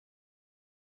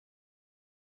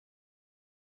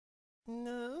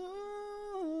No.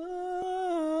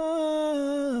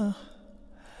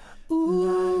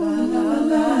 Ooh.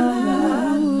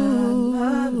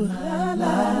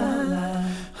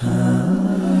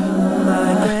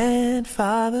 My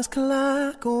grandfather's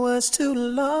clock was too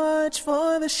large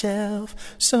for the shelf,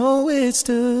 so it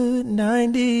stood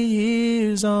 90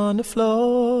 years on the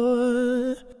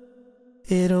floor.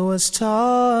 It was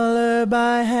taller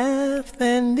by half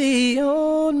than the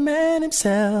old man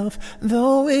himself,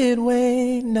 though it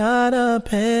weighed not a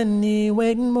penny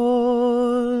weight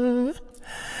more.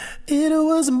 It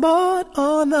was bought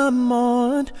on the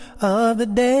morn of the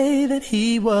day that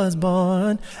he was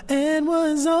born, and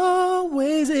was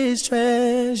always his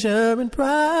treasure and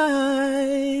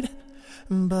pride.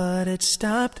 But it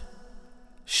stopped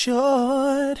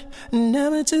short,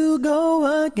 never to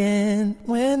go again,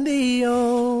 when the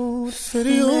old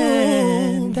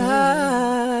man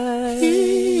died.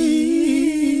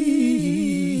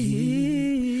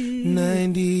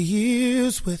 90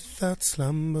 years without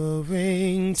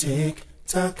slumbering, tick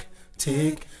tock,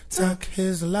 tick tock,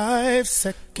 his life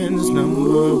seconds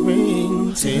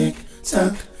numbering, tick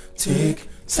tock,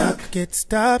 it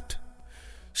stopped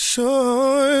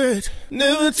short,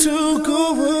 never to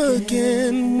go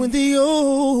again, when the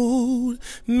old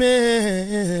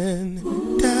man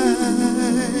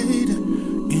died.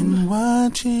 In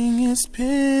watching his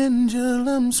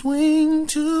pendulum swing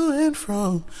to and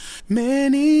fro,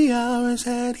 many hours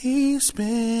had he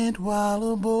spent while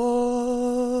a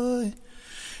boy.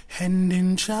 And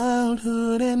in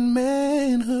childhood and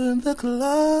manhood the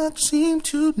clock seemed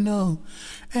to know,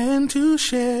 and to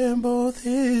share both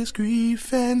his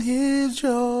grief and his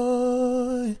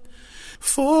joy.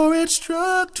 For it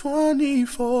struck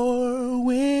 24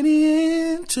 when he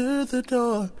entered the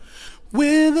door,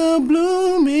 with a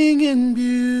blooming and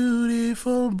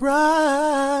beautiful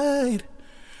bride.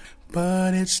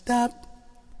 But it stopped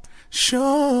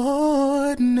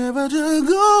short, never to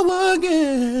go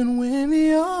again, when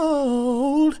the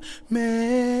old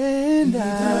man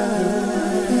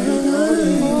died.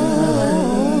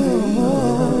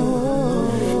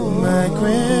 My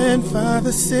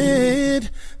grandfather said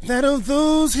that of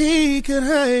those he could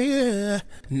hire,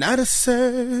 not a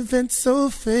servant so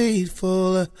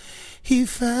faithful he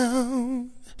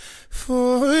found.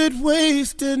 For it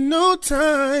wasted no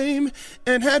time,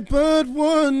 and had but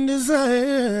one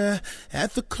desire,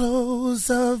 at the close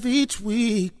of each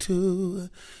week to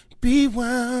be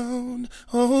wound.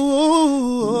 Oh,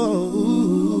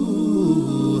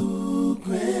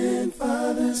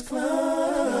 grandfather's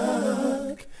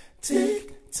clock,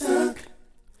 tick tock,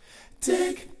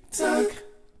 tick tock.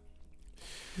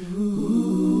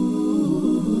 Ooh,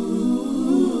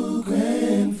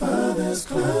 grandfather's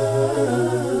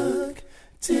clock,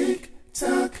 tick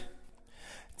tock,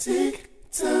 tick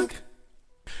tock.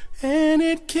 And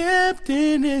it kept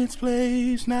in its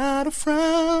place not a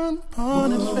frown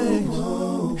upon its face,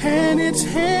 and its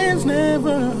hands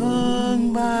never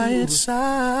hung by its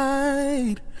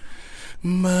side.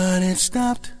 But it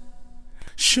stopped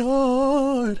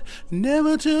short,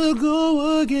 never to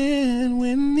go again,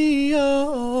 when the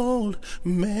old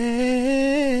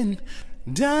man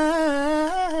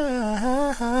died.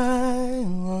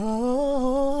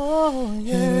 Oh,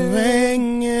 yeah. It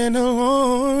rang an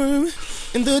alarm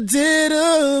in the dead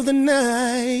of the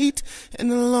night, an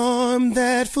alarm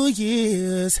that for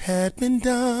years had been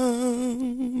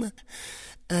dumb.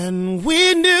 And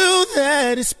we knew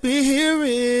that his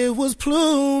spirit was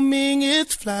pluming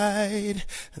its flight,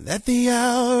 that the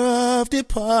hour of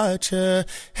departure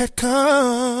had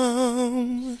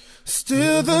come.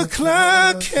 Still the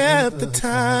clock kept the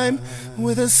time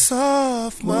with a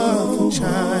soft muffled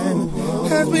chime,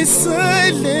 as we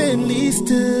silently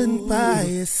stood by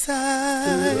his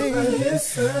side.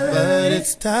 But it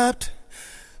stopped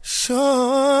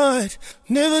short,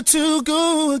 never to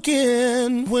go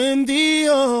again, when the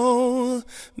old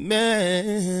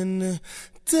man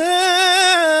died.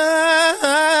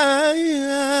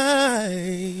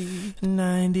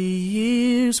 90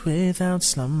 years without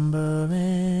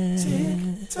slumbering,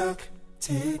 tick tock,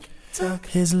 tick tock,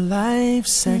 his life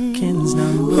seconds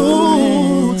numbering.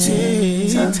 Oh,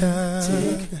 tick tock,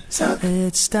 tick tock.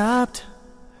 It stopped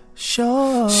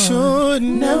short,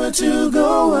 never to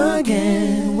go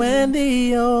again, when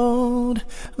the old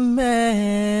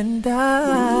man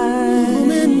died.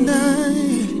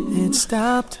 It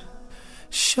stopped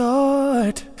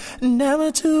short,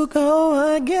 never to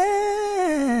go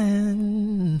again,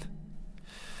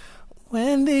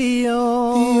 when the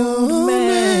old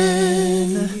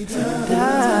man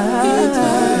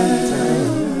died.